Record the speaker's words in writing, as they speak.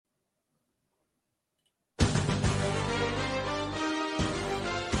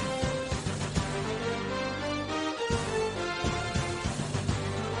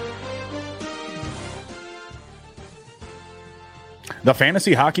The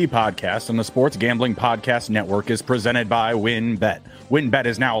Fantasy Hockey Podcast and the Sports Gambling Podcast Network is presented by WynnBET. WynnBET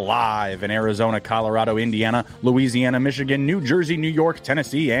is now live in Arizona, Colorado, Indiana, Louisiana, Michigan, New Jersey, New York,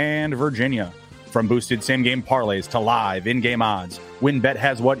 Tennessee, and Virginia. From boosted same-game parlays to live in-game odds, WynnBET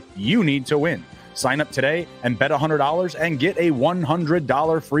has what you need to win. Sign up today and bet $100 and get a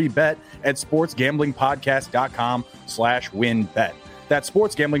 $100 free bet at sportsgamblingpodcast.com/WynnBET. That's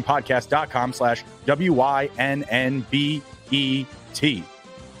sportsgamblingpodcast.com/WYNNBET.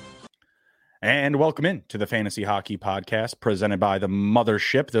 And welcome in to the Fantasy Hockey Podcast presented by the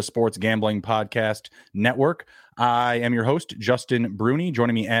Mothership, the Sports Gambling Podcast Network. I am your host, Justin Bruni.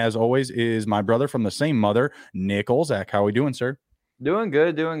 Joining me as always is my brother from the same mother, Nick Olzak. How are we doing, sir? Doing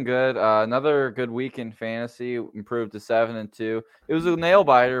good. Another good week in fantasy. Improved to 7-2. It was a nail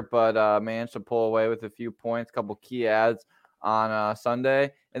biter, but managed to pull away with a few points, a couple key ads on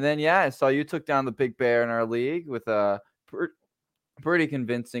Sunday. And then, I saw you took down the Big Bear in our league with a pretty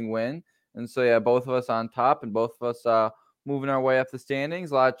convincing win. And so, both of us on top and both of us moving our way up the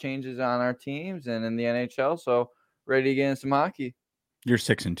standings. A lot of changes on our teams and in the NHL. So, ready to get in some hockey. You're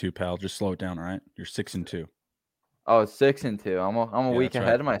 6-2, pal. Just slow it down, all right? You're 6-2. Oh, 6-2. I'm a week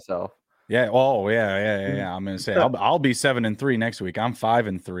ahead of myself. Yeah. Oh, yeah. I'm gonna say I'll be 7-3 next week. I'm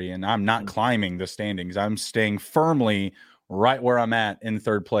 5-3, and I'm not climbing the standings. I'm staying firmly right where I'm at in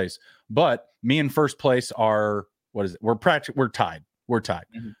third place. But me in first place are we're tied. We're tied.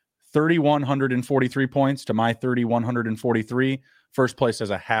 Mm-hmm. 3,143 points to my 3,143. First place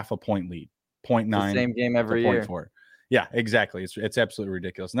has a half a point lead. 0.9. Same game every year. 0.4. Yeah, exactly. It's absolutely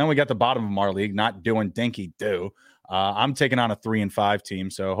ridiculous. And then we got the bottom of our league not doing dinky do. I'm taking on a 3-5 team,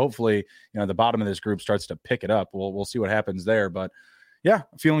 so hopefully, the bottom of this group starts to pick it up. We'll see what happens there, but yeah,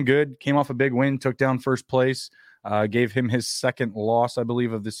 feeling good. Came off a big win, took down first place. Gave him his second loss, I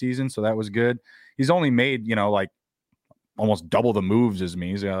believe, of the season, so that was good. He's only made almost double the moves as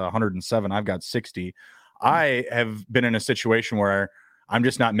me. He's got 107. I've got 60. I have been in a situation where I'm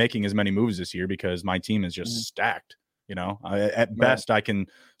just not making as many moves this year because my team is just stacked. At best, I can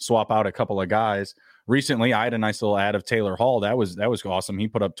swap out a couple of guys. Recently, I had a nice little ad of Taylor Hall. That was awesome. He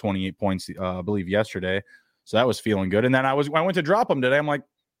put up 28 points, I believe, yesterday. So that was feeling good. And then I went to drop him today. I'm like,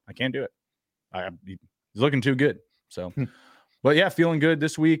 I can't do it. He's looking too good. So, but yeah, feeling good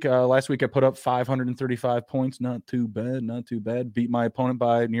this week. Last week I put up 535 points. Not too bad. Beat my opponent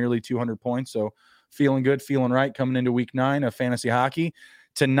by nearly 200 points. So feeling good, feeling right coming into week 9 of fantasy hockey.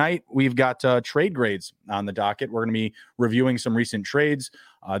 Tonight, we've got trade grades on the docket. We're going to be reviewing some recent trades.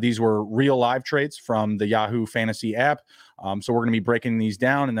 These were real live trades from the Yahoo Fantasy app. So we're going to be breaking these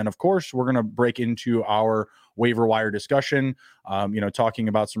down. And then, of course, we're going to break into our waiver wire discussion, talking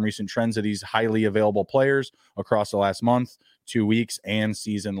about some recent trends of these highly available players across the last month, 2 weeks, and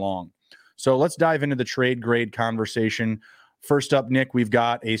season long. So let's dive into the trade grade conversation. First up, Nick, we've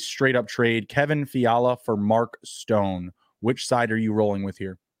got a straight up trade. Kevin Fiala for Mark Stone. Which side are you rolling with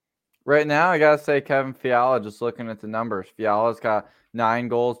here? Right now, I got to say Kevin Fiala, just looking at the numbers. Fiala's got 9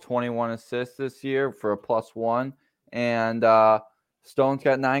 goals, 21 assists this year for a +1. And Stone's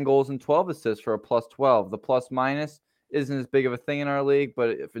got 9 goals and 12 assists for a +12. The plus-minus isn't as big of a thing in our league,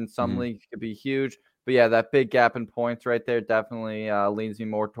 but if in some leagues it could be huge. But yeah, that big gap in points right there definitely leans me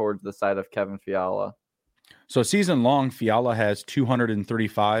more towards the side of Kevin Fiala. So season long, Fiala has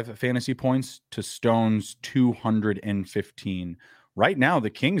 235 fantasy points to Stone's 215. Right now, the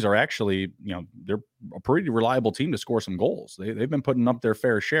Kings are actually, they're a pretty reliable team to score some goals. They've been putting up their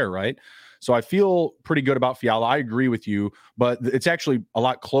fair share, right? So I feel pretty good about Fiala. I agree with you, but it's actually a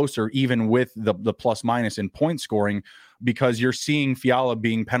lot closer even with the plus minus in point scoring because you're seeing Fiala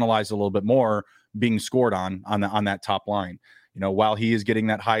being penalized a little bit more, being scored on that top line. While he is getting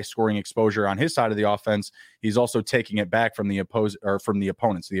that high scoring exposure on his side of the offense, he's also taking it back from the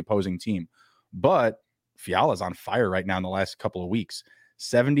opponents, the opposing team. But Fiala's on fire right now in the last couple of weeks.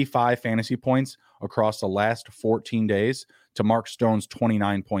 75 fantasy points across the last 14 days to Mark Stone's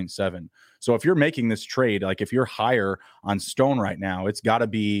 29.7. So if you're making this trade, like if you're higher on Stone right now, it's got to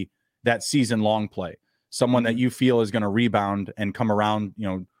be that season long play. Someone that you feel is going to rebound and come around,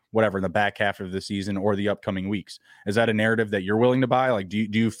 whatever, in the back half of the season or the upcoming weeks. Is that a narrative that you're willing to buy? Like, do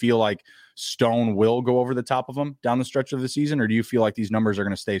you feel like Stone will go over the top of them down the stretch of the season, or do you feel like these numbers are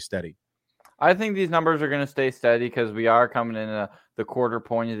going to stay steady? I think these numbers are going to stay steady because we are coming into the quarter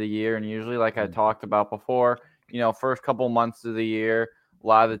point of the year, and usually, like I talked about before, first couple months of the year, a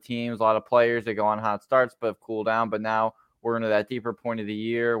lot of the teams, a lot of players, they go on hot starts but have cooled down. But now we're into that deeper point of the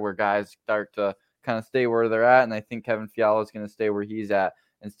year where guys start to kind of stay where they're at, and I think Kevin Fiala is going to stay where he's at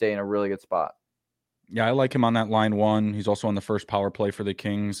and stay in a really good spot. Yeah, I like him on that line one. He's also on the first power play for the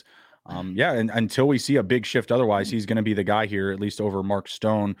Kings. Yeah, and until we see a big shift, otherwise, he's going to be the guy here, at least over Mark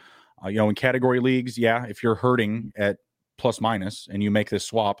Stone. In category leagues, yeah, if you're hurting at plus minus and you make this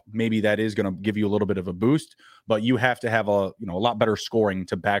swap, maybe that is going to give you a little bit of a boost, but you have to have a lot better scoring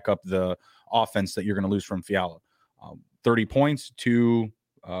to back up the offense that you're going to lose from Fiala. 30 points to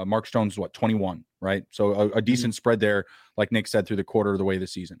Mark Stone's 21, right? So a decent spread there, like Nick said, through the quarter of the way of the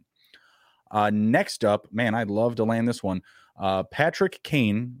season. Next up, man, I'd love to land this one. Patrick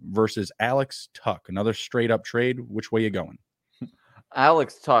Kane versus Alex Tuck. Another straight up trade. Which way you going?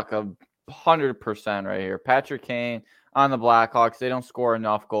 Alex Tuck, 100% right here. Patrick Kane on the Blackhawks. They don't score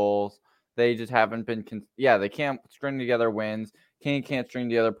enough goals. They just haven't been. They can't string together wins. Kane can't string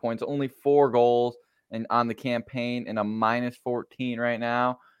together points. Only 4 goals on the campaign and a -14 right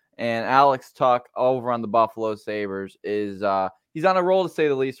now. And Alex Tuck over on the Buffalo Sabres is he's on a roll to say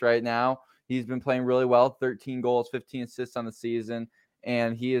the least right now. He's been playing really well. 13 goals, 15 assists on the season,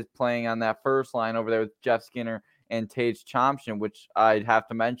 and he is playing on that first line over there with Jeff Skinner and Tage Thompson, which I'd have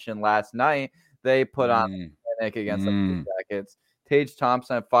to mention last night. They put on a panic against the Blue Jackets. Tage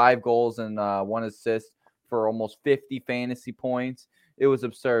Thompson had 5 goals and 1 assist for almost 50 fantasy points. It was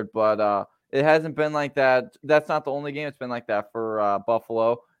absurd, but it hasn't been like that. That's not the only game it's been like that for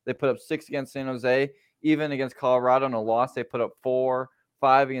Buffalo. They put up 6 against San Jose. Even against Colorado in a loss, they put up 4,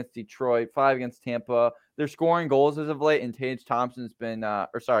 5 against Detroit, 5 against Tampa. They're scoring goals as of late, and Tage Thompson's been,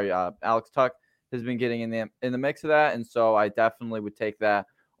 Alex Tuck has been getting in the mix of that, and so I definitely would take that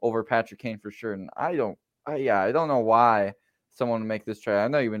over Patrick Kane for sure. And I don't know why someone would make this trade. I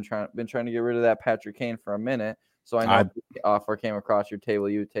know you've been trying to get rid of that Patrick Kane for a minute, so I know if the offer came across your table,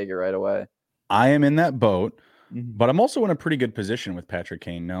 you would take it right away. I am in that boat, but I'm also in a pretty good position with Patrick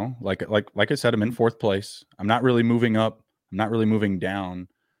Kane. No, like I said, I'm in 4th place. I'm not really moving up. I'm not really moving down.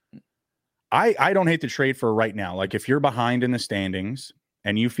 I don't hate the trade for right now. Like if you're behind in the standings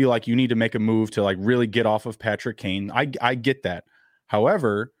and you feel like you need to make a move to like really get off of Patrick Kane, I get that.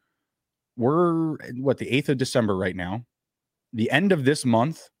 However, we're the 8th of December right now. The end of this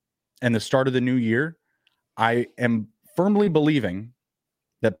month and the start of the new year, I am firmly believing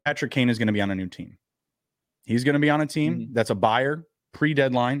that Patrick Kane is going to be on a new team. He's going to be on a team that's a buyer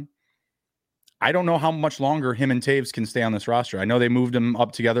pre-deadline. I don't know how much longer him and Taves can stay on this roster. I know they moved him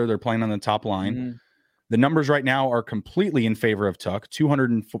up together. They're playing on the top line. The numbers right now are completely in favor of Tuck.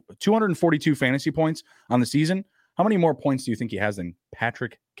 242 fantasy points on the season. How many more points do you think he has than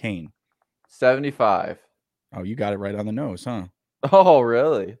Patrick Kane? 75. Oh, you got it right on the nose, huh? Oh,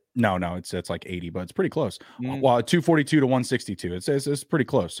 really? No, it's like 80, but it's pretty close. Well, 242 to 162. It's pretty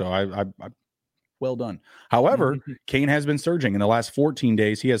close. So I well done. However, Kane has been surging in the last 14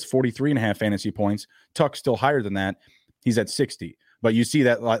 days. He has 43.5 fantasy points. Tuck's still higher than that. He's at 60. But you see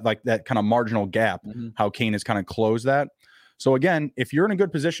that like that kind of marginal gap, how Kane has kind of closed that. So again, if you're in a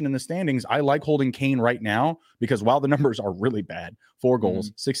good position in the standings, I like holding Kane right now because while the numbers are really bad, 4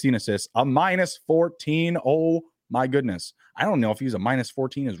 goals, 16 assists, a -14. Oh my goodness. I don't know if he's a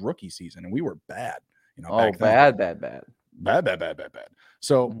 -14 his rookie season, and we were bad. Bad. Bad.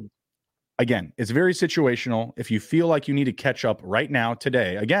 So again, it's very situational. If you feel like you need to catch up right now,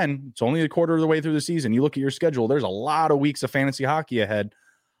 today, again, it's only a quarter of the way through the season. You look at your schedule, there's a lot of weeks of fantasy hockey ahead.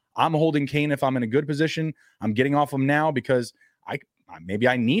 I'm holding Kane if I'm in a good position. I'm getting off him now because maybe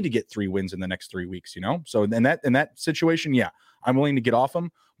I need to get 3 wins in the next 3 weeks, So in that situation, yeah, I'm willing to get off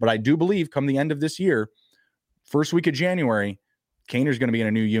him. But I do believe come the end of this year, first week of January, Kaner's going to be in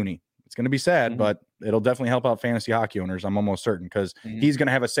a new uni. It's going to be sad, but it'll definitely help out fantasy hockey owners. I'm almost certain because he's going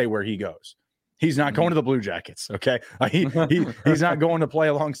to have a say where he goes. He's not going to the Blue Jackets, okay? He's not going to play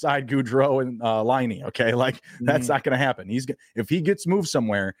alongside Goudreau and Liney, okay? Like that's not going to happen. If he gets moved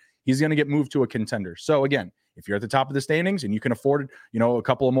somewhere, he's going to get moved to a contender. So again, if you're at the top of the standings and you can afford, a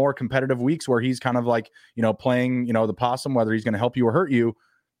couple of more competitive weeks where he's kind of like, playing, the possum, whether he's going to help you or hurt you,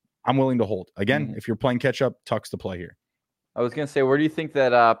 I'm willing to hold. Again, if you're playing catch up, Tuck's the play here. I was going to say, where do you think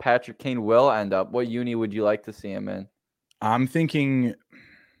that Patrick Kane will end up? What uni would you like to see him in? I'm thinking,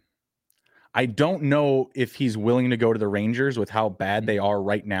 I don't know if he's willing to go to the Rangers with how bad they are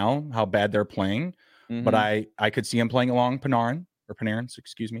right now, how bad they're playing. But I could see him playing along Panarin,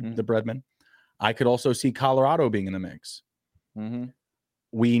 the Breadman. I could also see Colorado being in the mix.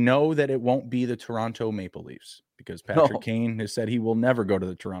 We know that it won't be the Toronto Maple Leafs because Patrick Kane has said he will never go to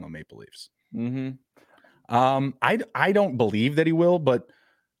the Toronto Maple Leafs. I don't believe that he will, but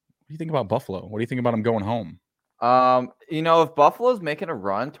what do you think about Buffalo? What do you think about him going home? If Buffalo's making a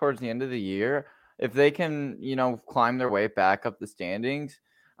run towards the end of the year, if they can, climb their way back up the standings,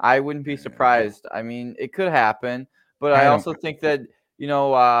 I wouldn't be surprised. I mean, it could happen, but I also think that,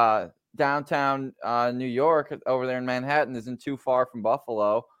 downtown New York over there in Manhattan isn't too far from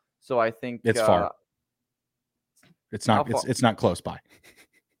Buffalo. So I think it's far. It's not. It's not close by.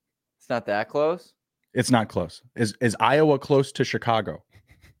 It's not that close. It's not close. Is Iowa close to Chicago?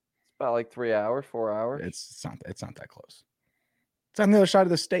 It's about like 3 hours, 4 hours. It's not that close. It's on the other side of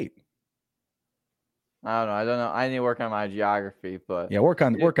the state. I don't know. I need to work on my geography, but yeah, work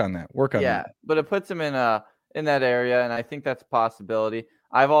on that. Yeah, but it puts him in that area, and I think that's a possibility.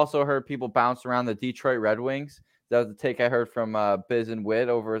 I've also heard people bounce around the Detroit Red Wings. That was the take I heard from Biz and Witt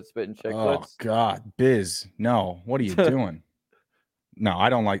over at Spit and Chicklets. Oh God, Biz, no, what are you doing? No, I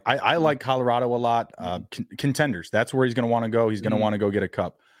don't like. I like Colorado a lot. Contenders. That's where he's going to want to go. He's going to want to go get a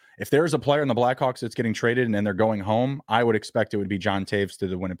cup. If there's a player in the Blackhawks that's getting traded and then they're going home, I would expect it would be John Taves to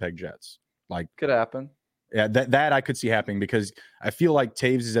the Winnipeg Jets. Like, could happen. Yeah, that I could see happening because I feel like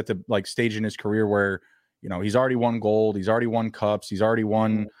Taves is at the stage in his career where, he's already won gold, he's already won cups, he's already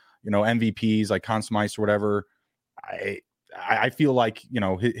won, MVPs like Conn Smythe or whatever. I feel like,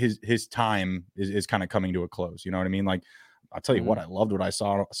 his time is kind of coming to a close. You know what I mean? Like, I'll tell you what, I loved what I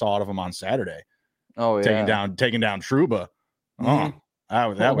saw out of him on Saturday. Oh yeah, taking down Trouba. Mm-hmm.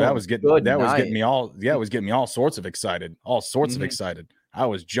 That was getting me all sorts of excited. I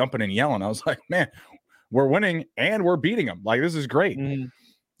was jumping and yelling. I was like, man, we're winning and we're beating them. Like, this is great. Mm-hmm.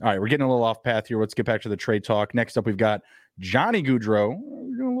 All right, we're getting a little off path here. Let's get back to the trade talk. Next up, we've got Johnny Gaudreau.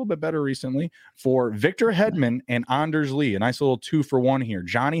 We're doing a little bit better recently for Victor Hedman and Anders Lee. A nice little 2-for-1 here.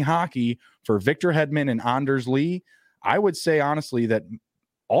 Johnny Hockey for Victor Hedman and Anders Lee. I would say, honestly, that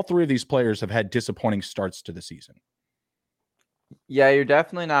all three of these players have had disappointing starts to the season. Yeah, you're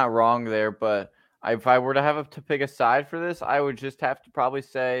definitely not wrong there. But if I were to have to pick a side for this, I would just have to probably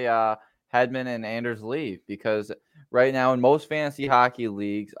say Hedman and Anders Lee, because right now in most fantasy hockey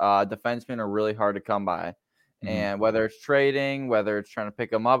leagues, defensemen are really hard to come by. Mm-hmm. And whether it's trading, whether it's trying to pick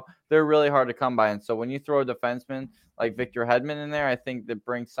them up, they're really hard to come by. And so when you throw a defenseman like Victor Hedman in there, I think that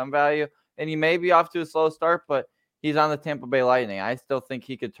brings some value. And he may be off to a slow start, but he's on the Tampa Bay Lightning. I still think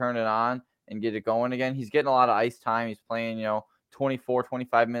he could turn it on and get it going again. He's getting a lot of ice time. He's playing, 24,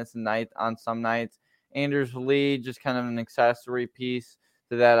 25 minutes a night on some nights. Anders Lee, just kind of an accessory piece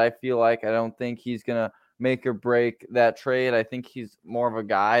to that. I feel like I don't think he's going to make or break that trade. I think he's more of a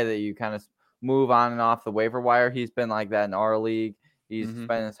guy that you kind of move on and off the waiver wire. He's been like that in our league. He's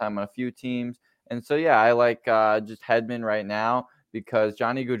spending his time on a few teams. And so, yeah, I like just Hedman right now because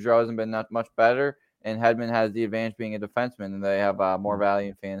Johnny Gaudreau hasn't been that much better, and Hedman has the advantage being a defenseman, and they have more value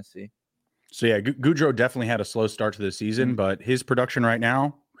in fantasy. So, yeah, Gaudreau definitely had a slow start to the season, but his production right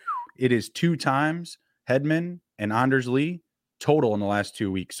now, it is 2 times Hedman and Anders Lee total in the last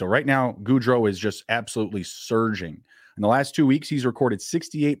 2 weeks. So right now, Gaudreau is just absolutely surging. In the last 2 weeks, he's recorded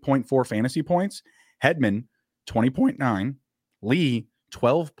 68.4 fantasy points. Hedman, 20.9. Lee,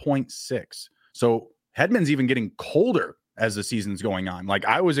 12.6. So Hedman's even getting colder as the season's going on. Like,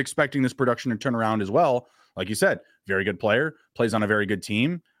 I was expecting this production to turn around as well. Like you said, very good player, plays on a very good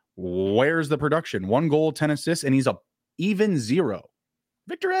team. Where's the production? 1 goal, 10 assists, and he's a even 0.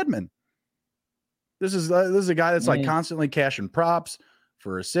 Victor Hedman. This is a guy that's like constantly cashing props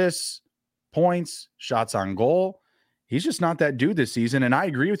for assists, points, shots on goal. He's just not that dude this season. And I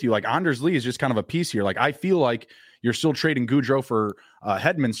agree with you. Like, Anders Lee is just kind of a piece here. Like, I feel like you're still trading Gaudreau for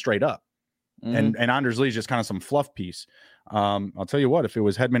Hedman straight up. And Anders Lee is just kind of some fluff piece. I'll tell you what, if it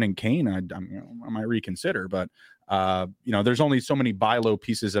was Hedman and Kane, I might reconsider. But, there's only so many buy low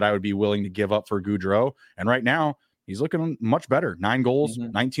pieces that I would be willing to give up for Gaudreau. And right now, he's looking much better. 9 goals,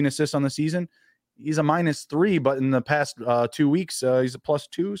 19 assists on the season. He's a -3, but in the past 2 weeks, he's a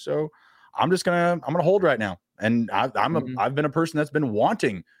 +2. So I'm gonna hold right now. And I've been a person that's been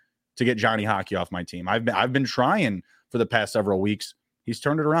wanting to get Johnny Hockey off my team. I've been trying for the past several weeks. He's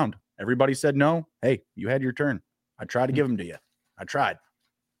turned it around. Everybody said no. Hey, you had your turn. I tried to give him to you. I tried.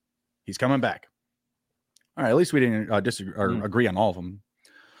 He's coming back. All right. At least we didn't disagree or agree on all of them.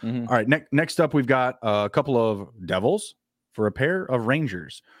 All right. Next up, we've got a couple of Devils for a pair of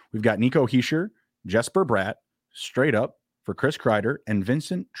Rangers. We've got Nico Hischier, Jesper Bratt, straight up for Chris Kreider, and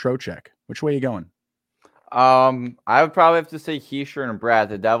Vincent Trocheck. Which way are you going? I would probably have to say Hischier and Bratt.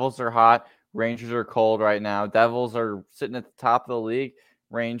 The Devils are hot. Rangers are cold right now. Devils are sitting at the top of the league.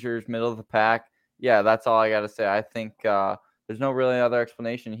 Rangers, middle of the pack. Yeah, that's all I got to say. I think there's no really other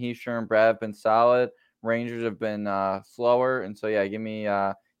explanation. Hischier and Bratt have been solid. Rangers have been slower. And so, yeah, give me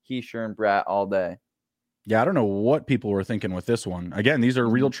Hischier and Bratt all day. Yeah, I don't know what people were thinking with this one. Again, these are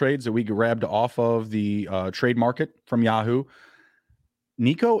real trades that we grabbed off of the trade market from Yahoo.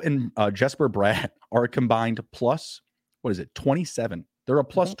 Nico and Jesper Bratt are combined plus, 27. They're a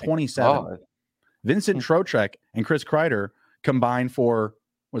plus 27. Oh. Vincent Trocheck and Chris Kreider combined for,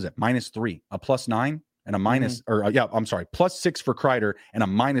 -3, a +9 and and a minus, +6 for Kreider and a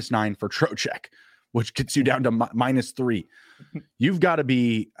 -9 for Trocheck, which gets you down to -3. You've got to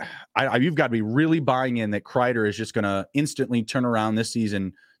be really buying in that Kreider is just going to instantly turn around this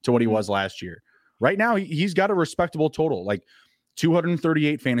season to what he was last year. Right now, he's got a respectable total, like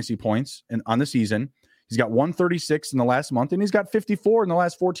 238 fantasy points on the season. He's got 136 in the last month, and he's got 54 in the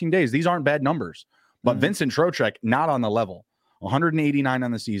last 14 days. These aren't bad numbers. But Vincent Trocheck, not on the level. 189 on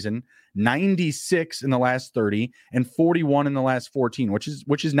the season, 96 in the last 30, and 41 in the last 14, which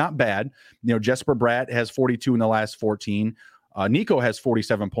is not bad. Jesper Bratt has 42 in the last 14. Nico has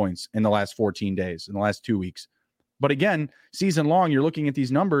 47 points in the last 14 days, in the last 2 weeks. But again, season long, you're looking at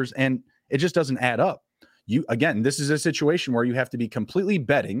these numbers, and it just doesn't add up. This is a situation where you have to be completely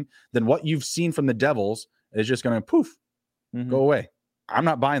betting. Then what you've seen from the Devils is just going to go away. I'm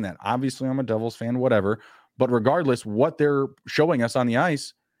not buying that. Obviously, I'm a Devils fan, whatever. But regardless, what they're showing us on the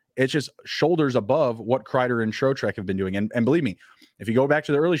ice, it's just shoulders above what Kreider and Trocheck have been doing. And believe me, if you go back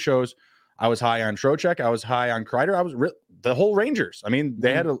to the early shows, I was high on Trocheck. I was high on Kreider. I was the whole Rangers. I mean,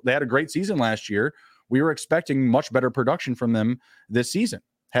 they had a great season last year. We were expecting much better production from them this season.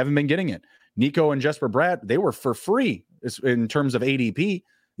 Haven't been getting it. Nico and Jesper Bratt, they were for free in terms of ADP.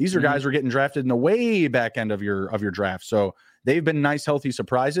 These are guys who are getting drafted in the way back end of your draft. So they've been nice, healthy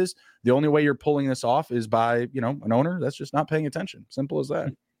surprises. The only way you're pulling this off is by, an owner that's just not paying attention. Simple as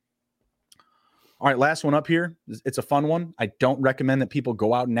that. All right, last one up here. It's a fun one. I don't recommend that people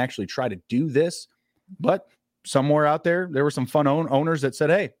go out and actually try to do this, but somewhere out there were some fun owners that said,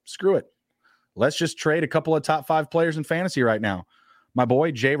 hey, screw it. Let's just trade a couple of top 5 players in fantasy right now. My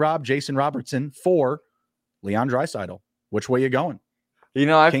boy, Jason Robertson, for Leon Draisaitl. Which way you going?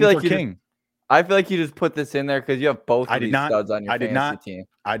 I feel like you just put this in there because you have both of these studs on your fantasy team.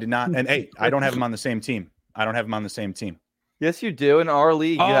 I did not. And hey, I don't have them on the same team. Yes, you do. In our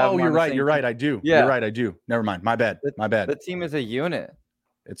league, you have them you're on the right. same You're team. right. I do. Yeah. You're right. I do. Never mind. My bad. The team is a unit.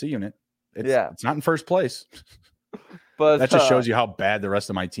 It's a unit. It's not in first place. But that just shows you how bad the rest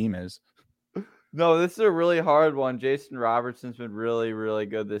of my team is. No, this is a really hard one. Jason Robertson's been really, really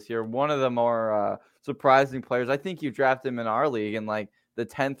good this year. One of the more surprising players. I think you drafted him in our league in like the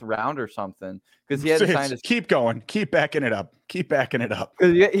 10th round or something because he hadn't signed his. Keep going. Keep backing it up.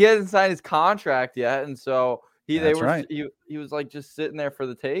 Because he hasn't signed his contract yet, and so he was like just sitting there for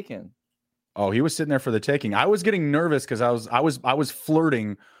the taking. Oh, he was sitting there for the taking. I was getting nervous because I was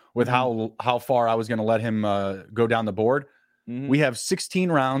flirting with how far I was going to let him go down the board. We have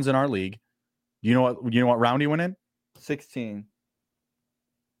 16 rounds in our league. You know what round he went in? 16.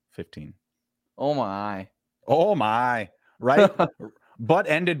 15. Oh my. Right? But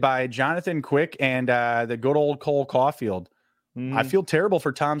ended by Jonathan Quick and the good old Cole Caulfield. I feel terrible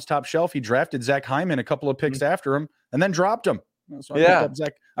for Tom's top shelf. He drafted Zach Hyman a couple of picks after him and then dropped him. So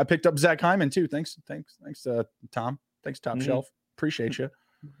I picked up Zach Hyman too. Thanks, Tom. Thanks, top shelf. Appreciate you.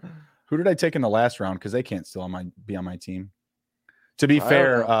 Who did I take in the last round? Because they can't still be on my team. To be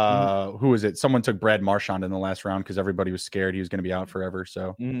fair, who was it? Someone took Brad Marchand in the last round because everybody was scared he was going to be out forever.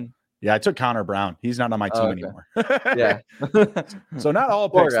 So, yeah, I took Connor Brown. He's not on my team anymore. Yeah. So not all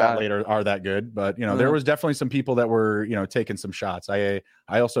picks that late are that good, but there was definitely some people that were taking some shots. I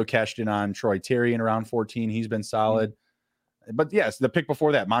also cashed in on Troy Terry in round 14. He's been solid. But yes, the pick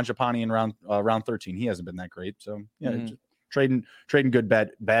before that, Mangiapane in round 13. He hasn't been that great. So yeah, just trading good,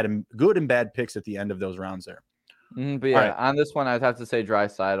 bad and bad picks at the end of those rounds there. But yeah, on this one, I'd have to say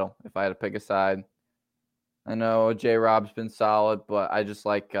Draisaitl if I had to pick a side. I know J-Rob's been solid, but I just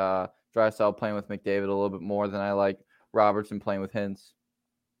like Draisaitl playing with McDavid a little bit more than I like Robertson playing with Hintz.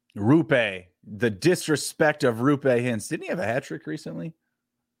 Rupe, the disrespect of Rupe Hintz. Didn't he have a hat trick recently?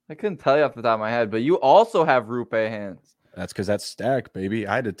 I couldn't tell you off the top of my head, but you also have Rupe Hintz. That's because that's stacked, baby.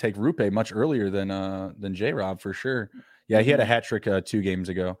 I had to take Rupe much earlier than J-Rob for sure. Yeah, he had a hat trick 2 games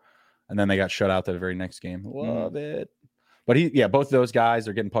ago. And then they got shut out the very next game. Love it. But both of those guys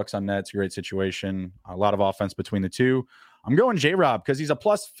are getting pucks on net. It's a great situation. A lot of offense between the two. I'm going J-Rob because he's a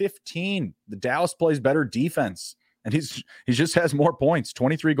plus 15. The Dallas plays better defense. And he just has more points.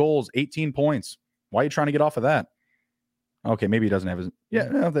 23 goals, 18 points. Why are you trying to get off of that? Okay, maybe he doesn't have his.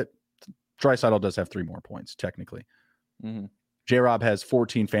 Yeah, that Draisaitl does have 3 more points, technically. J-Rob has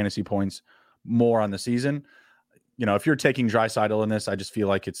 14 fantasy points more on the season. If you're taking Draisaitl in this, I just feel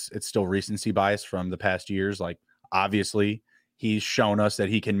like it's still recency bias from the past years. Like, obviously, he's shown us that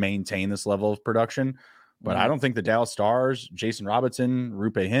he can maintain this level of production. But I don't think the Dallas Stars, Jason Robertson,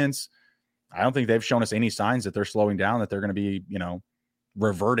 Rupe Hintz, I don't think they've shown us any signs that they're slowing down, that they're going to be,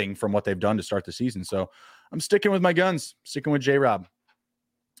 reverting from what they've done to start the season. So I'm sticking with my guns, sticking with J-Rob.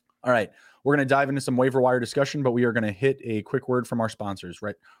 All right, we're going to dive into some waiver wire discussion, but we are going to hit a quick word from our sponsors.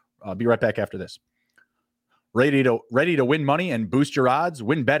 Right, be right back after this. Ready to win money and boost your odds?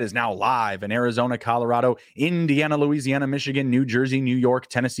 WynnBET is now live in Arizona, Colorado, Indiana, Louisiana, Michigan, New Jersey, New York,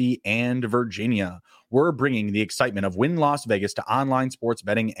 Tennessee, and Virginia. We're bringing the excitement of Wynn Las Vegas to online sports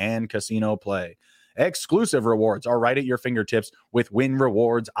betting and casino play. Exclusive rewards are right at your fingertips with Wynn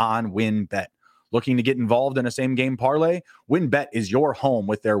Rewards on WynnBET. Looking to get involved in a same-game parlay? WynnBET is your home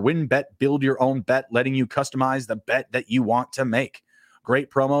with their WynnBET Build Your Own Bet, letting you customize the bet that you want to make. Great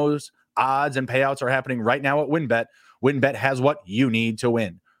promos, odds, and payouts are happening right now at WynnBET. WynnBET has what you need to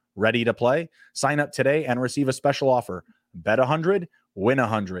win. Ready to play? Sign up today and receive a special offer. Bet 100, win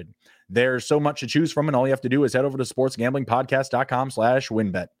 100. There's so much to choose from, and all you have to do is head over to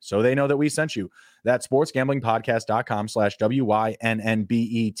sportsgamblingpodcast.com/WynnBET so they know that we sent you. That's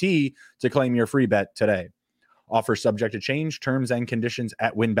sportsgamblingpodcast.com/WYNNBET to claim your free bet today. Offer subject to change, terms and conditions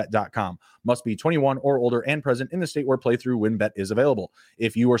at wynnbet.com. Must be 21 or older and present in the state where playthrough WynnBET is available.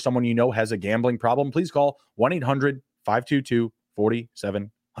 If you or someone you know has a gambling problem, please call 1-800-522-4700.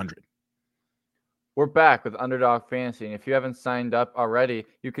 We're back with Underdog Fantasy, and if you haven't signed up already,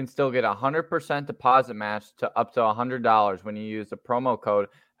 you can still get a 100% deposit match to up to $100 when you use the promo code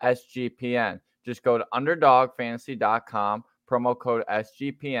SGPN. Just go to underdogfantasy.com, promo code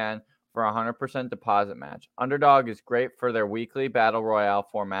SGPN for a 100% deposit match. Underdog is great for their weekly battle royale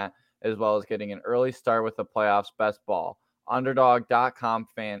format, as well as getting an early start with the playoffs best ball. Underdog.com,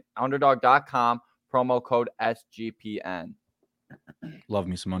 promo code SGPN. Love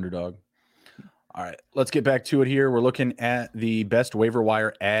me some Underdog. All right, let's get back to it here. We're looking at the best waiver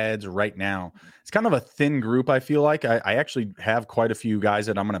wire ads right now. It's kind of a thin group, I feel like. I actually have quite a few guys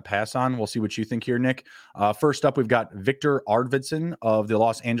that I'm going to pass on. We'll see what you think here, Nick. First up, we've got Victor Arvidsson of the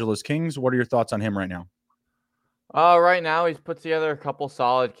Los Angeles Kings. What are your thoughts on him right now? Right now, he's put together a couple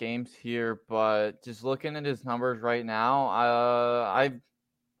solid games here, but just looking at his numbers right now, I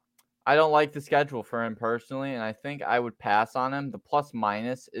don't like the schedule for him personally, and I think I would pass on him. The plus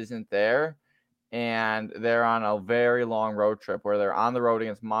minus isn't there. And they're on a very long road trip where they're on the road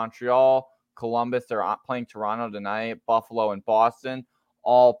against Montreal, Columbus. They're playing Toronto tonight, Buffalo, and Boston,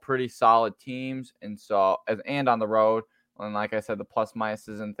 all pretty solid teams. And on the road. And like I said, the plus minus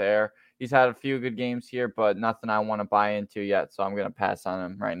isn't there. He's had a few good games here, but nothing I want to buy into yet. So I'm going to pass on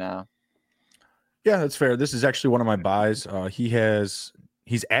him right now. Yeah, that's fair. This is actually one of my buys. He's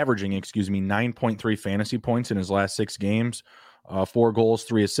averaging, 9.3 fantasy points in his last 6 games. 4 goals,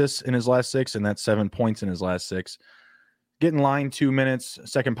 3 assists in his last 6, and that's 7 points in his last 6. Get in line 2 minutes,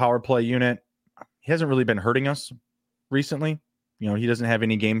 second power play unit. He hasn't really been hurting us recently. He doesn't have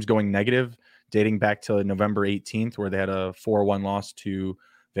any games going negative dating back to November 18th where they had a 4-1 loss to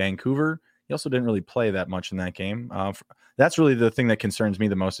Vancouver. He also didn't really play that much in that game. That's really the thing that concerns me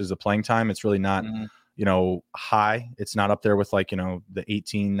the most is the playing time. It's really not, high. It's not up there with the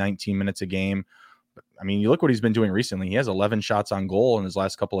 18, 19 minutes a game. I mean, you look what he's been doing recently. He has 11 shots on goal in his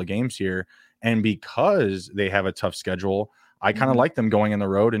last couple of games here. And because they have a tough schedule, I kind of like them going on the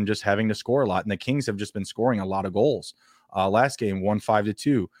road and just having to score a lot. And the Kings have just been scoring a lot of goals. Last game,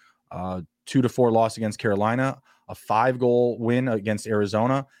 5-2, 2-4 loss against Carolina, a 5-goal win against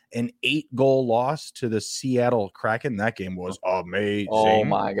Arizona, an 8-goal loss to the Seattle Kraken. That game was amazing. Oh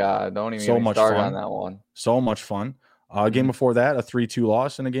my God. Don't even get me started on that one. So much fun. Game before that, a 3-2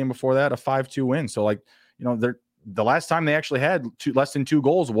 loss, and a game before that, a 5-2 win. So, the last time they actually had less than 2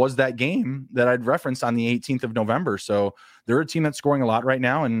 goals was that game that I'd referenced on the 18th of November. So they're a team that's scoring a lot right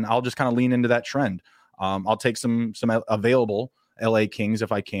now, and I'll just kind of lean into that trend. I'll take some available LA Kings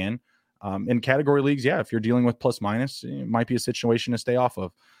if I can. In category leagues, if you're dealing with plus minus, it might be a situation to stay off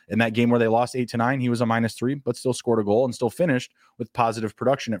of. In that game where they lost 8-9, he was a -3, but still scored a goal and still finished with positive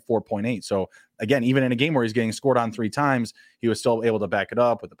production at 4.8. So again, even in a game where he's getting scored on 3 times, he was still able to back it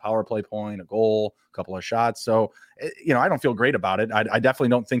up with a power play point, a goal, a couple of shots. So, I don't feel great about it. I definitely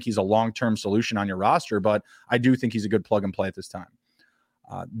don't think he's a long-term solution on your roster, but I do think he's a good plug and play at this time.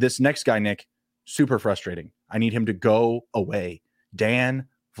 This next guy, Nick, super frustrating. I need him to go away. Dan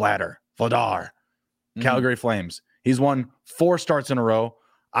Vladar, Calgary Flames. He's won 4 starts in a row.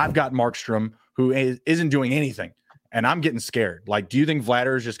 I've got Markstrom, who isn't doing anything, and I'm getting scared. Do you think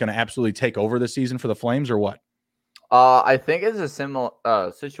Vladar is just going to absolutely take over this season for the Flames or what? I think it's a similar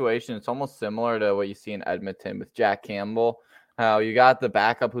situation. It's almost similar to what you see in Edmonton with Jack Campbell. How you got the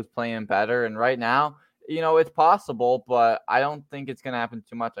backup who's playing better, and right now, it's possible, but I don't think it's going to happen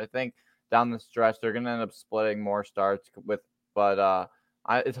too much. I think down the stretch they're going to end up splitting more starts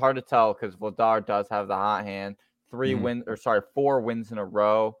it's hard to tell because Vladar does have the hot hand. 4 wins in a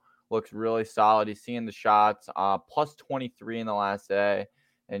row. Looks really solid. He's seeing the shots. Plus 23 in the last day.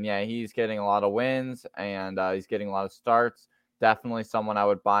 And he's getting a lot of wins and he's getting a lot of starts. Definitely someone I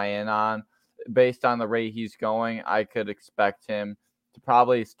would buy in on. based on the rate he's going, I could expect him to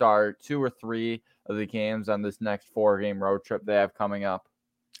probably start 2 or 3 of the games on this next 4-game road trip they have coming up.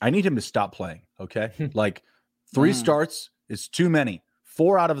 I need him to stop playing, okay? Like 3 starts is too many.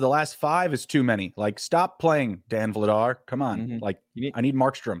 4 out of the last 5 is too many. Like, stop playing, Dan Vladar. Come on. Like, I need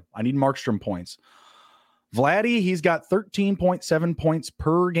Markstrom. I need Markstrom points. Vladdy, he's got 13.7 points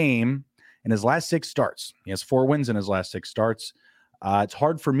per game in his last 6 starts. He has 4 wins in his last 6 starts. It's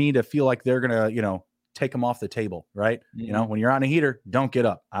hard for me to feel like they're going to, take him off the table, right? When you're on a heater, don't get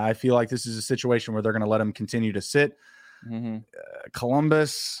up. I feel like this is a situation where they're going to let him continue to sit.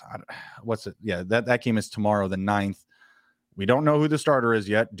 Columbus, what's it? Yeah, that game is tomorrow, the 9th. We don't know who the starter is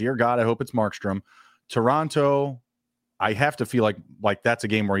yet. Dear God, I hope it's Markstrom. Toronto, I have to feel like that's a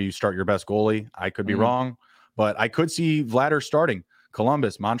game where you start your best goalie. I could be wrong, but I could see Vladar starting.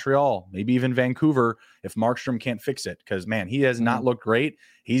 Columbus, Montreal, maybe even Vancouver if Markstrom can't fix it, because, man, he has not looked great.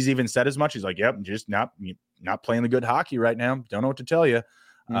 He's even said as much. He's like, yep, just not playing the good hockey right now. Don't know what to tell you.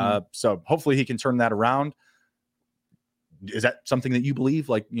 So hopefully he can turn that around. Is that something that you believe?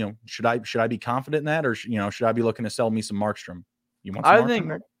 Like, should I be confident in that, or should I be looking to sell me some Markstrom? You want some Markstrom,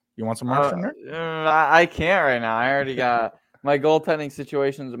 Nick? You want some Markstrom, Nick? I can't right now. I already got my goaltending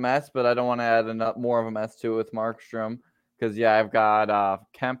situation's a mess, but I don't want to add more of a mess to it with Markstrom because I've got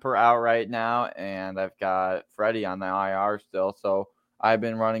Kemper out right now, and I've got Freddie on the IR still. So I've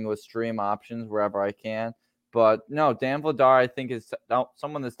been running with stream options wherever I can. But no, Dan Vladar, I think, is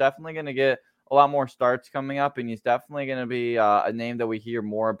someone that's definitely going to get a lot more starts coming up, and he's definitely going to be a name that we hear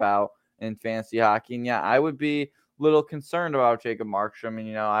more about in fantasy hockey. And I would be a little concerned about Jacob Markstrom,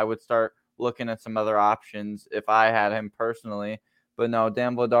 and I would start looking at some other options if I had him personally. But no,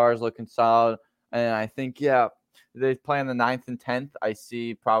 Dan Vladar is looking solid, and I think they play on the 9th and 10th. I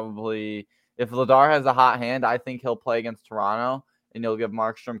see probably if Vladar has a hot hand, I think he'll play against Toronto, and he'll give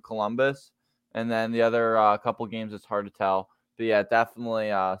Markstrom Columbus, and then the other couple games it's hard to tell. But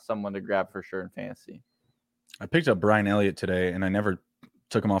definitely someone to grab for sure in fantasy. I picked up Brian Elliott today, and I never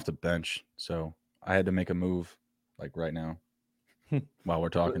took him off the bench, so I had to make a move like right now while we're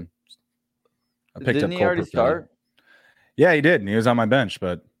talking. Didn't he already start? Yeah, he did, and he was on my bench,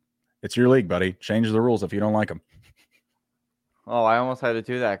 but it's your league, buddy. Change the rules if you don't like him. Oh, I almost had to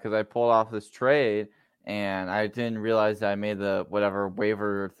do that because I pulled off this trade, and I didn't realize that I made the whatever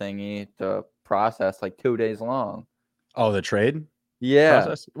waiver thingy to process like 2 days long. Oh, the trade? Yeah.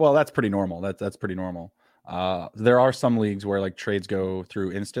 Process? Well, that's pretty normal. That's pretty normal. There are some leagues where like trades go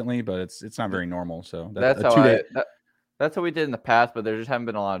through instantly, but it's not very normal. So that's how we did in the past, but there just haven't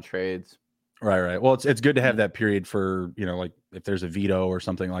been a lot of trades. Right. Well, it's good to have that period for, like if there's a veto or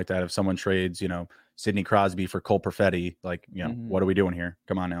something like that. If someone trades, Sidney Crosby for Cole Perfetti, like, what are we doing here?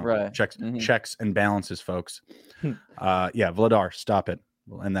 Come on now. Right. Checks and balances, folks. Vladar, stop it.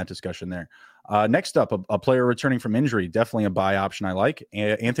 We'll end that discussion there. Next up, a player returning from injury, definitely a buy option I like.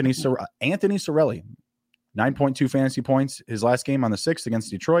 Anthony Cirelli, 9.2 fantasy points his last game on the 6th against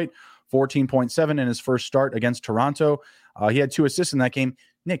Detroit, 14.7 in his first start against Toronto. He had 2 assists in that game.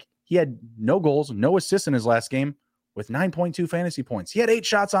 Nick, he had no goals, no assists in his last game with 9.2 fantasy points. He had 8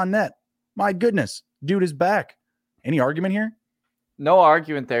 shots on net. My goodness, dude is back. Any argument here? No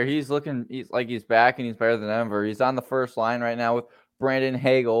argument there. He's like he's back and he's better than ever. He's on the first line right now with Brandon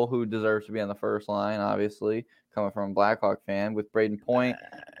Hagel, who deserves to be on the first line, obviously, coming from a Blackhawk fan, with Braden Point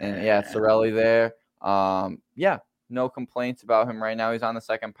and Cirelli there. No complaints about him right now. He's on the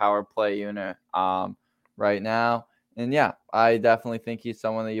second power play unit right now. And I definitely think he's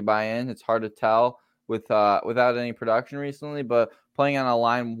someone that you buy in. It's hard to tell without any production recently, but playing on a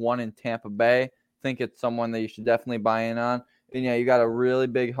line 1 in Tampa Bay, I think it's someone that you should definitely buy in on. And you got a really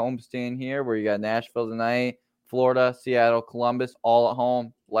big homestand here where you got Nashville tonight, Florida, Seattle, Columbus, all at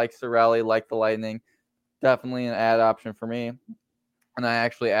home, like Cirelli, like the Lightning. Definitely an ad option for me. And I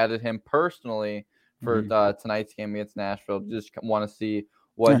actually added him personally for tonight's game against Nashville. Just want to see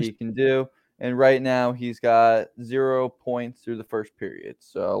what he can do. And right now he's got 0 points through the first period.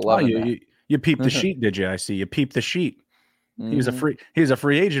 So you peeped the sheet, did you? I see you peeped the sheet. He was a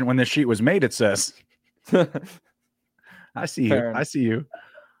free agent when this sheet was made, it says. I see you. I see you.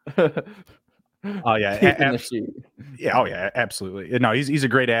 Oh yeah, absolutely. No, he's a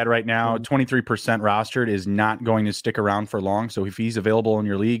great ad right now. 23% rostered is not going to stick around for long. So if he's available in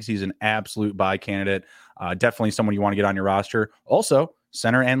your leagues, he's an absolute buy candidate. Definitely someone you want to get on your roster. Also,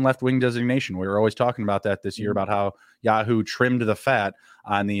 center and left wing designation. We were always talking about that this year about how Yahoo trimmed the fat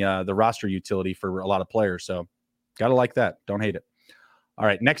on the roster utility for a lot of players. So gotta like that. Don't hate it. All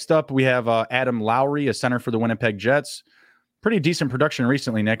right, next up we have Adam Lowry, a center for the Winnipeg Jets. Pretty decent production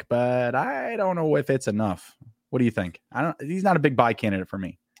recently, Nick, but I don't know if it's enough. What do you think? He's not a big buy candidate for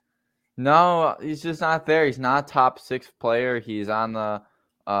me. No, he's just not there. He's not a top 6 player. He's on the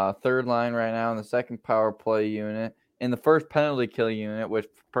third line right now in the second power play unit, in the first penalty kill unit, which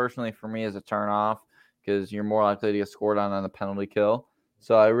personally for me is a turnoff because you're more likely to get scored on the penalty kill.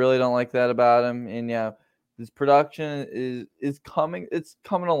 So I really don't like that about him. And yeah, his production is coming. It's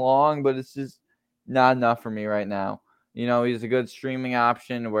coming along, but it's just not enough for me right now. He's a good streaming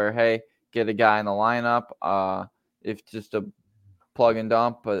option where, hey, get a guy in the lineup. If just a plug and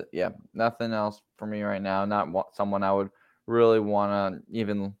dump, but yeah, nothing else for me right now. Not someone I would really want to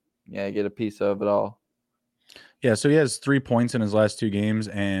even get a piece of at all. Yeah, so he has 3 points in his last 2 games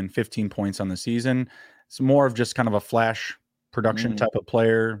and 15 points on the season. It's more of just kind of a flash production type of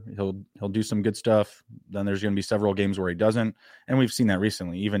player. He'll do some good stuff. Then there's going to be several games where he doesn't, and we've seen that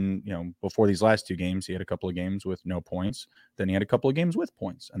recently. Even before these last 2 games, he had a couple of games with no points. Then he had a couple of games with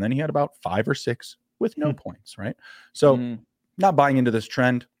points, and then he had about 5 or 6 with no points. Right, so not buying into this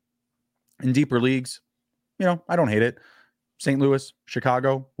trend in deeper leagues. I don't hate it. St. Louis,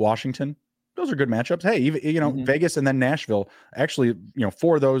 Chicago, Washington. Those are good matchups. Hey, even Vegas and then Nashville. Actually,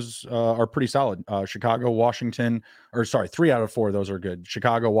 4 of those are pretty solid. Chicago, Washington, 3 out of 4 of those are good.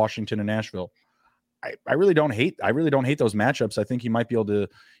 Chicago, Washington, and Nashville. I really don't hate. I really don't hate those matchups. I think he might be able to,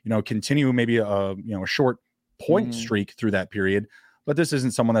 continue maybe a short point streak through that period. But this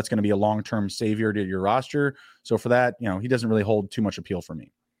isn't someone that's going to be a long-term savior to your roster. So for that, he doesn't really hold too much appeal for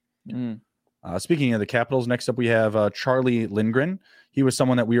me. Speaking of the Capitals, next up we have Charlie Lindgren. He was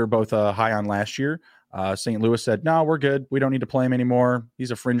someone that we were both high on last year. St. Louis said, no, we're good. We don't need to play him anymore.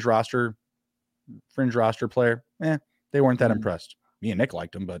 He's a fringe roster player. They weren't that impressed. Me and Nick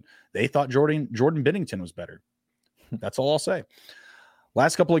liked him, but they thought Jordan Binnington was better. That's all I'll say.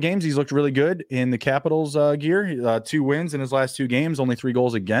 Last couple of games, he's looked really good in the Capitals gear. 2 wins in his last 2 games, only 3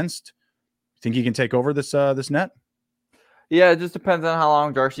 goals against. Think he can take over this net? Yeah, it just depends on how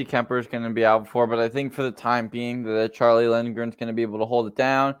long Darcy Kemper is going to be out for. But I think for the time being, that Charlie Lindgren's going to be able to hold it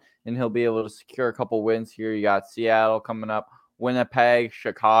down, and he'll be able to secure a couple wins here. You got Seattle coming up, Winnipeg,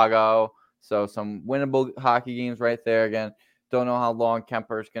 Chicago. So some winnable hockey games right there. Again, don't know how long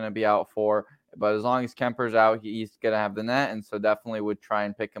Kemper's going to be out for. But as long as Kemper's out, he's going to have the net. And so definitely would try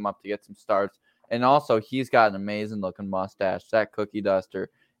and pick him up to get some starts. And also, he's got an amazing-looking mustache. That cookie duster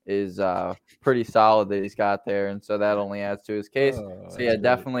is pretty solid that he's got there, and so that only adds to his case. So yeah,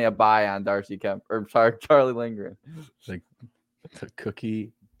 definitely a buy on Charlie Lindgren. The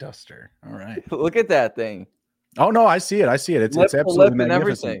cookie duster. All right. Look at that thing. Oh no, I see it. It's absolutely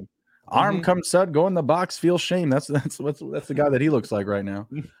magnificent. Everything. Arm comes sud, go in the box, feel shame. That's the guy that he looks like right now.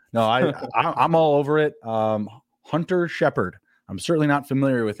 No, I'm all over it. Hunter Shepard. I'm certainly not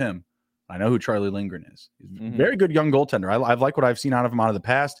familiar with him. I know who Charlie Lindgren is. He's a very good young goaltender. I like what I've seen out of him out of the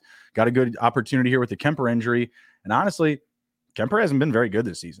past. Got a good opportunity here with the Kemper injury. And honestly, Kemper hasn't been very good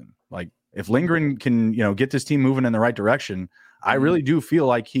this season. Like, if Lindgren can, get this team moving in the right direction, I really do feel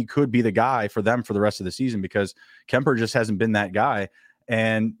like he could be the guy for them for the rest of the season, because Kemper just hasn't been that guy.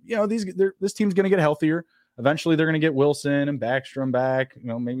 And, this team's going to get healthier. Eventually, they're going to get Wilson and Backstrom back,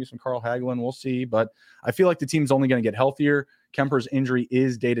 maybe some Carl Hagelin. We'll see. But I feel like the team's only going to get healthier. Kemper's injury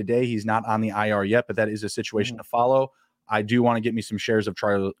is day-to-day. He's not on the IR yet, but that is a situation to follow. I do want to get me some shares of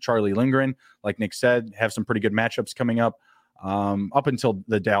Charlie Lindgren. Like Nick said, have some pretty good matchups coming up until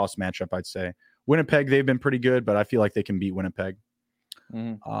the Dallas matchup, I'd say. Winnipeg, they've been pretty good, but I feel like they can beat Winnipeg.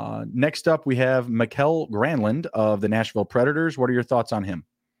 Next up, we have Mikael Granlund of the Nashville Predators. What are your thoughts on him?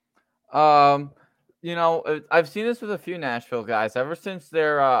 I've seen this with a few Nashville guys. Ever since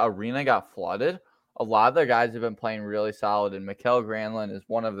their arena got flooded, a lot of their guys have been playing really solid, and Mikael Granlund is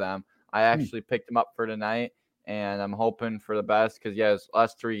one of them. I actually picked him up for tonight, and I'm hoping for the best because, his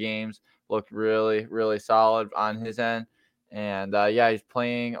last 3 games looked really, really solid on his end. And, he's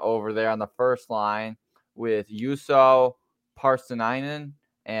playing over there on the first line with Juuso Parssinainen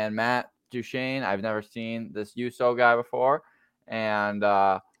and Matt Duchene. I've never seen this Juuso guy before. And,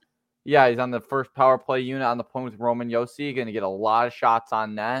 he's on the first power play unit on the point with Roman Josi. Going to get a lot of shots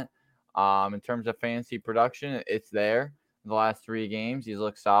on net. In terms of fantasy production, it's there. In the last 3 games, he's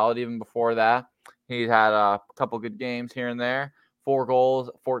looked solid. Even before that, he's had a couple good games here and there. 4 goals,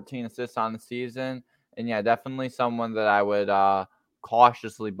 14 assists on the season. And, definitely someone that I would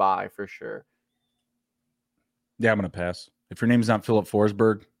cautiously buy for sure. Yeah, I'm going to pass. If your name's not Philip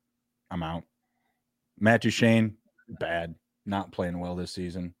Forsberg, I'm out. Matt Duchene, bad. Not playing well this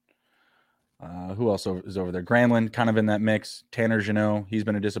season. Who else is over there? Granlund, kind of in that mix. Tanner Jeannot, he's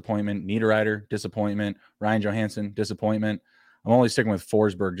been a disappointment. Niederreiter, disappointment. Ryan Johansson, disappointment. I'm only sticking with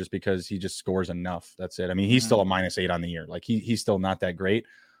Forsberg just because he just scores enough. That's it. I mean, he's still a -8 on the year. Like, he's still not that great.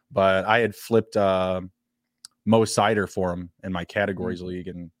 But I had flipped Mo Sider for him in my categories league,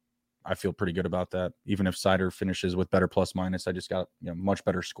 and I feel pretty good about that. Even if Sider finishes with better plus minus, I just got much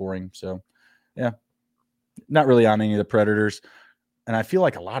better scoring. So yeah, not really on any of the Predators. And I feel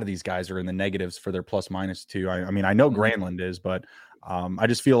like a lot of these guys are in the negatives for their plus minus too. I mean, I know Granlund is, but I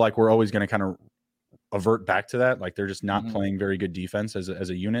just feel like we're always going to kind of avert back to that. Like they're just not playing very good defense as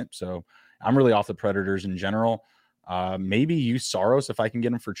a unit. So I'm really off the Predators in general. Maybe use Saros if I can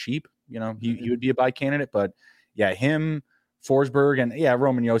get him for cheap. He would be a buy candidate, but yeah, him, Forsberg, and yeah,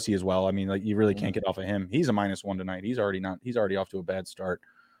 Roman Josi as well. I mean, like you really can't get off of him. He's a -1 tonight. He's already off to a bad start.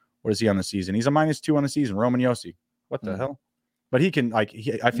 What is he on the season? He's a -2 on the season. Roman Josi. What the hell? But he can I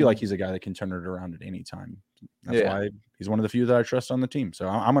feel like he's a guy that can turn it around at any time. That's why he's one of the few that I trust on the team. So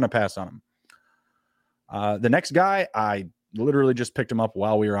I'm going to pass on him. The next guy, I literally just picked him up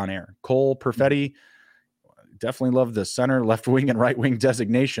while we were on air. Cole Perfetti. Definitely love the center, left wing, and right wing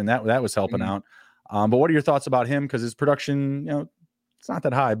designation. That was helping out. But what are your thoughts about him? Because his production, it's not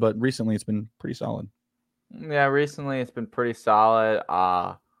that high, but recently it's been pretty solid. Yeah, recently it's been pretty solid.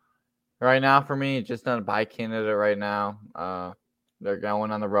 Right now for me, just not a buy candidate right now. They're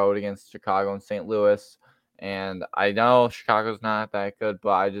going on the road against Chicago and St. Louis. And I know Chicago's not that good,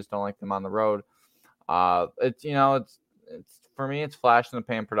 but I just don't like them on the road. It's for me, it's flash in the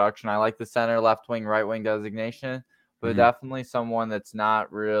pan production. I like the center, left wing, right wing designation, but definitely someone that's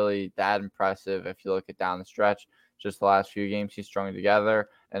not really that impressive if you look at down the stretch. Just the last few games he's strung together,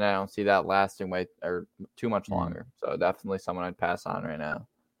 and I don't see that lasting too much longer. So definitely someone I'd pass on right now.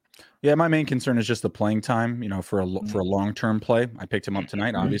 Yeah, my main concern is just the playing time, for a long-term play. I picked him up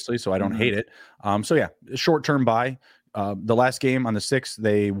tonight, obviously, so I don't hate it. So yeah, short-term buy. The last game on the 6th,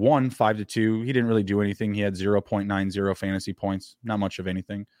 they won 5-2. He didn't really do anything. He had 0.90 fantasy points, not much of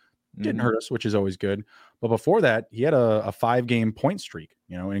anything. Didn't hurt us, which is always good. But before that, he had a 5-game point streak,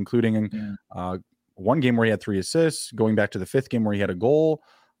 including one game where he had 3 assists, going back to the 5th game where he had a goal.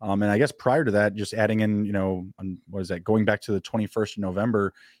 And I guess prior to that, just adding in, what is that? Going back to the 21st of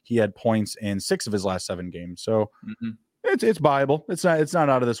November, he had points in 6 of his last 7 games. So it's buyable. It's not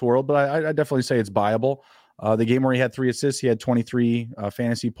out of this world, but I definitely say it's buyable. The game where he had 3 assists, he had 23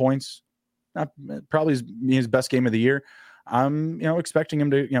 fantasy points. Not probably his best game of the year. I'm expecting him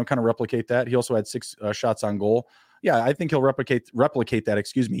to kind of replicate that. He also had 6 shots on goal. Yeah, I think he'll replicate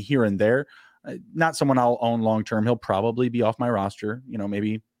that. Here and there. Not someone I'll own long term. He'll probably be off my roster.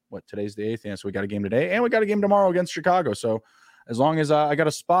 Maybe today's the 8th. Yeah, so we got a game today and we got a game tomorrow against Chicago. So as long as I got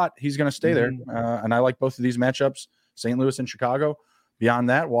a spot, he's going to stay there. And I like both of these matchups, St. Louis and Chicago. Beyond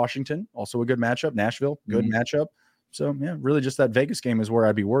that, Washington, also a good matchup. Nashville, good matchup. So yeah, really just that Vegas game is where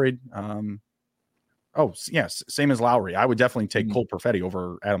I'd be worried. Same as Lowry. I would definitely take Cole Perfetti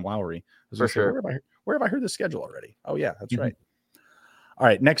over Adam Lowry. For sure. Where have I heard the schedule already? Oh yeah, that's right. All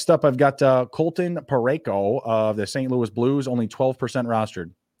right, next up, I've got Colton Parayko of the St. Louis Blues, only 12%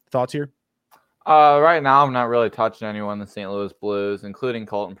 rostered. Thoughts here? Right now, I'm not really touching anyone in the St. Louis Blues, including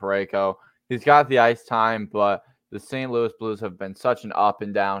Colton Parayko. He's got the ice time, but the St. Louis Blues have been such an up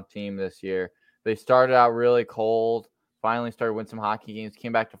and down team this year. They started out really cold, finally started winning some hockey games,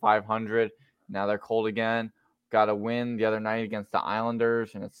 came back to 500. Now they're cold again. Got a win the other night against the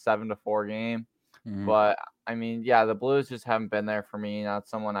Islanders in a 7-4 game. But I mean, yeah, the Blues just haven't been there for me. Not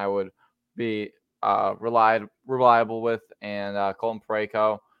someone I would be reliable with. And Colton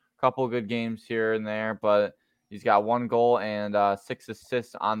Parayko, a couple of good games here and there, but he's got 1 goal and 6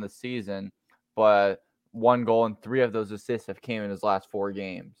 assists on the season. But 1 goal and 3 of those assists have came in his last 4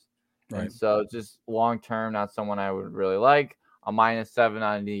 games. Right. And so just long term, not someone I would really like. A -7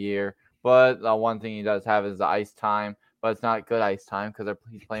 on the year. But the one thing he does have is the ice time, but it's not good ice time because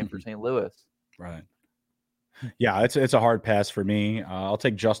he's playing for St. Louis. Right. Yeah, it's a hard pass for me. I'll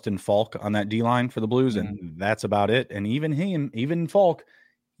take Justin Falk on that D line for the Blues, and that's about it. And even Falk,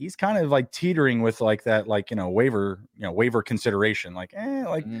 he's kind of like teetering with like that, waiver consideration.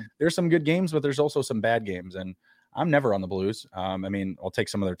 There's some good games, but there's also some bad games. And I'm never on the Blues. I mean, I'll take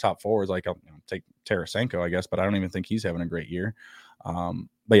some of their top forwards, like I'll take Tarasenko, I guess, but I don't even think he's having a great year.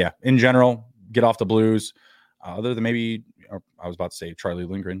 But yeah, in general, get off the Blues. Other than maybe, I was about to say Charlie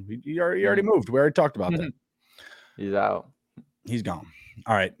Lindgren. He already moved. We already talked about that. He's out. He's gone.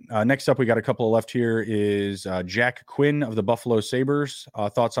 All right. Next up, we got a couple of left here is Jack Quinn of the Buffalo Sabres.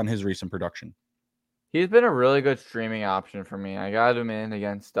 Thoughts on his recent production? He's been a really good streaming option for me. I got him in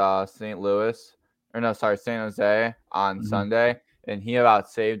against St. Jose on Sunday, and he about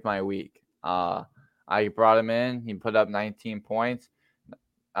saved my week. I brought him in. He put up 19 points.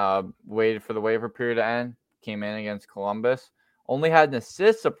 Waited for the waiver period to end. Came in against Columbus. Only had an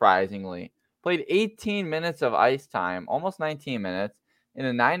assist, surprisingly. Played 18 minutes of ice time, almost 19 minutes. In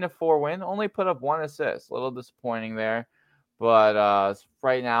a 9-4 win, only put up 1 assist. A little disappointing there. But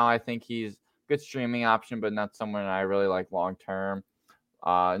right now, I think he's a good streaming option, but not someone I really like long term.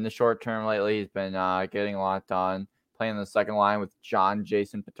 In the short term lately, he's been getting a lot done, playing the second line with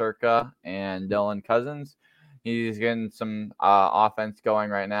Jason Paterka and Dylan Cousins. He's getting some offense going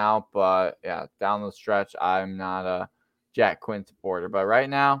right now, but yeah, down the stretch, I'm not a Jack Quinn supporter. But right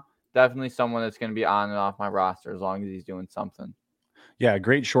now, definitely someone that's going to be on and off my roster as long as he's doing something. Yeah,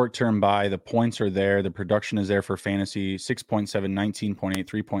 great short-term buy. The points are there. The production is there for fantasy. 6.7, 19.8,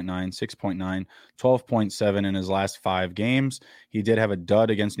 3.9, 6.9, 12.7 in his last 5 games. He did have a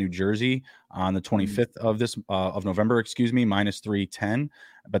dud against New Jersey on the 25th of November, minus 310.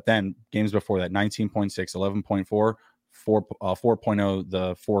 But then games before that, 19.6, 11.4,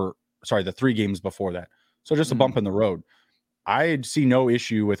 4.0, the 3 games before that. So just a bump in the road. I see no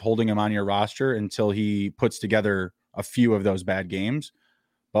issue with holding him on your roster until he puts together a few of those bad games.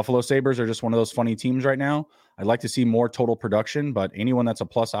 Buffalo Sabres are just one of those funny teams right now. I'd like to see more total production, but anyone that's a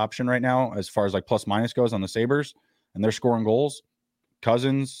plus option right now, as far as like plus minus goes on the Sabres, and they're scoring goals,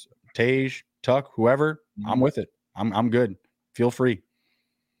 Cousins, Tage, Tuck, whoever, I'm with it. I'm good. Feel free.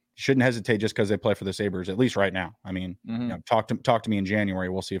 Shouldn't hesitate just because they play for the Sabres, at least right now. I mean, talk to me in January.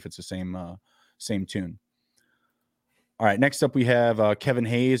 We'll see if it's the same tune. All right, next up we have Kevin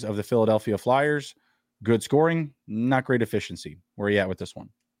Hayes of the Philadelphia Flyers. Good scoring, not great efficiency. Where are you at with this one?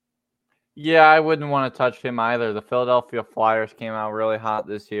 Yeah, I wouldn't want to touch him either. The Philadelphia Flyers came out really hot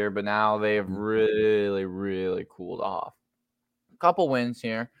this year, but now they've really, really cooled off. A couple wins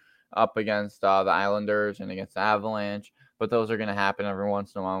here up against the Islanders and against the Avalanche, but those are going to happen every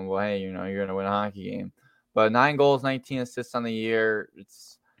once in a while. Well, hey, you're going to win a hockey game. But 9 goals, 19 assists on the year.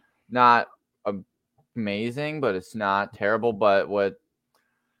 It's not amazing, but it's not terrible. But what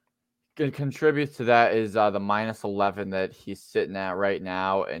contributes to that is the minus 11 that he's sitting at right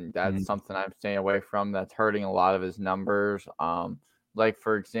now, and that's something I'm staying away from. That's hurting a lot of his numbers. Like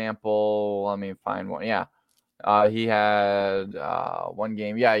for example, let me find one. Yeah, he had 1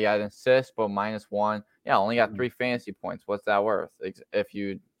 game. Yeah, he had an assist, but -1. Yeah, only got 3 fantasy points. What's that worth? If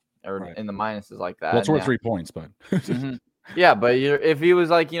you are in the minuses like that, well, it's worth 3 points, but yeah, but if he was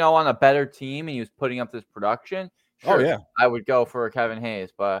like on a better team and he was putting up this production, sure, oh yeah, I would go for Kevin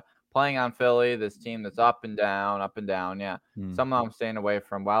Hayes, but playing on Philly, this team that's up and down. Yeah. Someone I'm staying away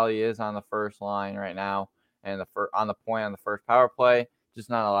from. While he is on the first line right now and on the point on the first power play, just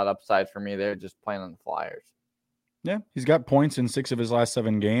not a lot of upside for me there, just playing on the Flyers. Yeah, he's got points in 6 of his last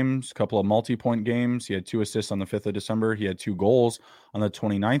 7 games, a couple of multi-point games. He had 2 assists on the 5th of December. He had 2 goals on the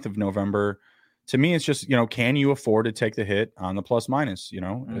 29th of November. To me, it's just, can you afford to take the hit on the plus minus,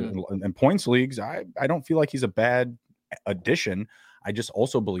 in points leagues? I don't feel like he's a bad addition. I just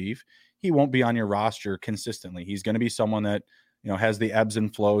also believe he won't be on your roster consistently. He's going to be someone that, has the ebbs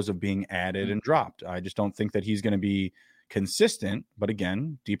and flows of being added and dropped. I just don't think that he's going to be consistent. But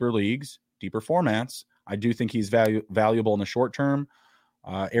again, deeper leagues, deeper formats, I do think he's valuable in the short term.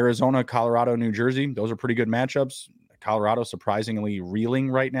 Arizona, Colorado, New Jersey, those are pretty good matchups. Colorado surprisingly reeling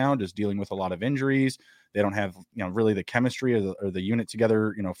right now, just dealing with a lot of injuries. They don't have, really the chemistry or the unit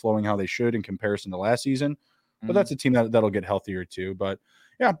together, flowing how they should in comparison to last season. But that's a team that'll get healthier too. But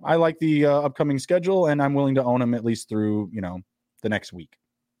yeah, I like the upcoming schedule, and I'm willing to own them at least through, the next week.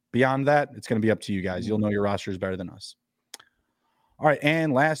 Beyond that, it's going to be up to you guys. You'll know your rosters better than us. All right,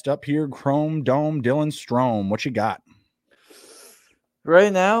 and last up here, Chrome Dome, Dylan Strome. What you got?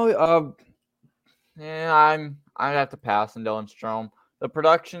 Right now, I have to pass on Dylan Strome. The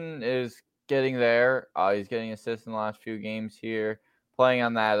production is getting there. He's getting assists in the last few games here, playing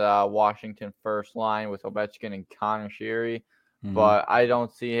on that Washington first line with Ovechkin and Connor Sheary. But I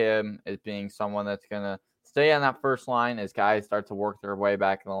don't see him as being someone that's going to stay on that first line as guys start to work their way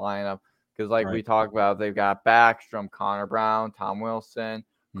back in the lineup. Because we talked about, they've got Backstrom, Connor Brown, Tom Wilson,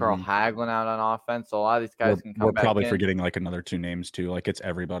 Carl Hagelin out on offense. So a lot of these guys can come back. We're probably forgetting like another 2 names too. Like it's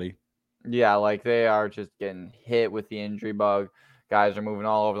everybody. Yeah, like they are just getting hit with the injury bug. Guys are moving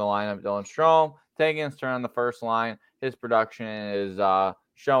all over the lineup. Dylan Strome taking his turn on the first line. His production is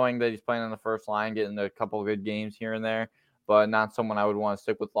showing that he's playing on the first line, getting a couple of good games here and there, but not someone I would want to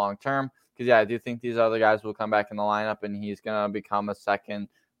stick with long term. Because, yeah, I do think these other guys will come back in the lineup, and he's going to become a second,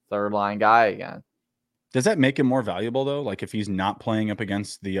 third line guy again. Does that make him more valuable, though? Like, if he's not playing up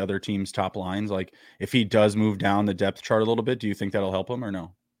against the other team's top lines, like, if he does move down the depth chart a little bit, do you think that'll help him or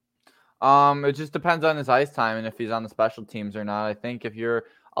no? It just depends on his ice time and if he's on the special teams or not. I think if you're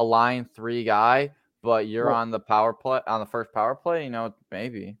a line 3 guy, but you're on the power play, on the first power play,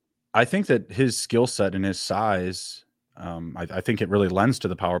 maybe. I think that his skill set and his size, I think it really lends to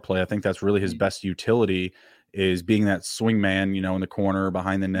the power play. I think that's really his best utility, is being that swing man, in the corner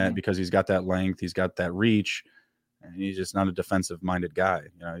behind the net, because he's got that length, he's got that reach. And he's just not a defensive-minded guy.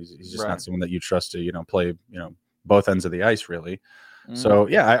 He's just Right. not someone that you trust to, play, both ends of the ice, really. Mm-hmm. So,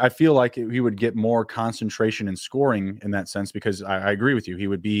 yeah, I feel like he would get more concentration and scoring in that sense because I agree with you. He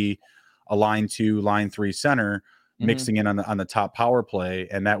would be a line 2, line 3 center mixing in on the top power play,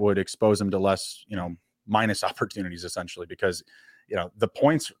 and that would expose him to less, minus opportunities essentially because, the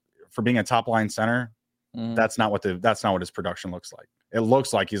points for being a top line center, that's not what his production looks like. It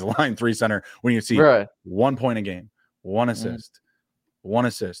looks like he's a line 3 center when you see 1 point a game, 1 assist, 1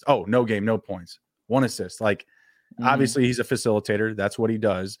 assist. Oh, no game, no points, 1 assist. Like, obviously he's a facilitator. That's what he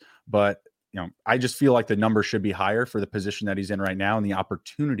does. But, I just feel like the number should be higher for the position that he's in right now and the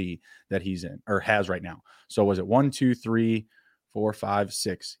opportunity that he's in or has right now. So was it 1, 2, 3, 4, 5,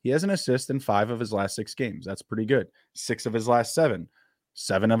 6? He has an assist in 5 of his last 6 games. That's pretty good. 6 of his last 7,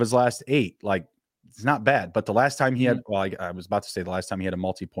 7 of his last 8. Like, it's not bad. But the last time he had, well, I was about to say the last time he had a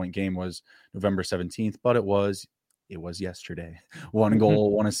multi-point game was November 17th, but it was yesterday. 1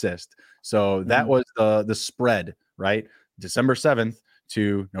 goal, 1 assist. So that was the spread, right? December 7th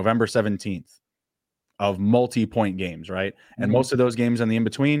to November 17th of multi-point games, right? And most of those games on the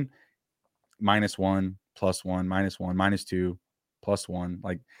in-between, -1, +1, -1, -2, +1.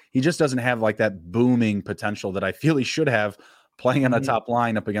 Like, he just doesn't have like that booming potential that I feel he should have playing on a top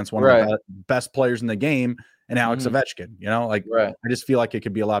line up against one of the best players in the game and Alex Ovechkin. I just feel like it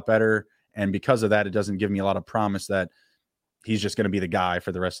could be a lot better. And because of that, it doesn't give me a lot of promise that he's just going to be the guy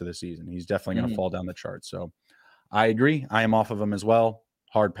for the rest of the season. He's definitely going to fall down the chart. So I agree. I am off of him as well.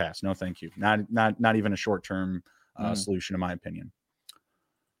 Hard pass. No, thank you. Not even a short-term solution, in my opinion.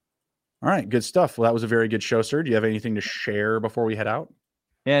 All right. Good stuff. Well, that was a very good show, sir. Do you have anything to share before we head out?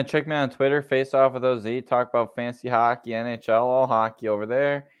 Yeah, check me out on Twitter, Face Off with OZ. Talk about fantasy hockey, NHL, all hockey over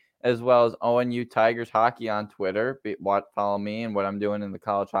there, as well as ONU Tigers hockey on Twitter. Follow me and what I'm doing in the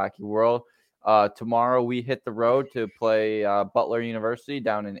college hockey world. Tomorrow we hit the road to play Butler University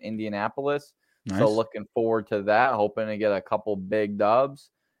down in Indianapolis. Nice. So looking forward to that. Hoping to get a couple big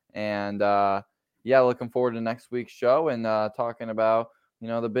dubs. And looking forward to next week's show and talking about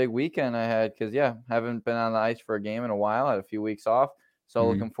the big weekend I had because haven't been on the ice for a game in a while. Had a few weeks off. So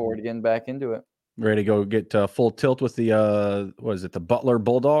looking forward to getting back into it. Ready to go get full tilt with the the Butler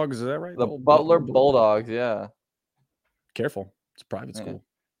Bulldogs? Is that right? The Butler Bulldogs, yeah. Careful. It's a private school.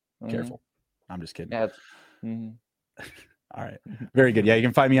 Careful. I'm just kidding. Yeah. All right. Very good. Yeah, you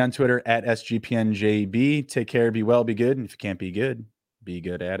can find me on Twitter at SGPNJB. Take care, be well, be good. And if you can't be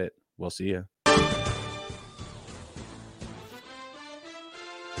good at it. We'll see you.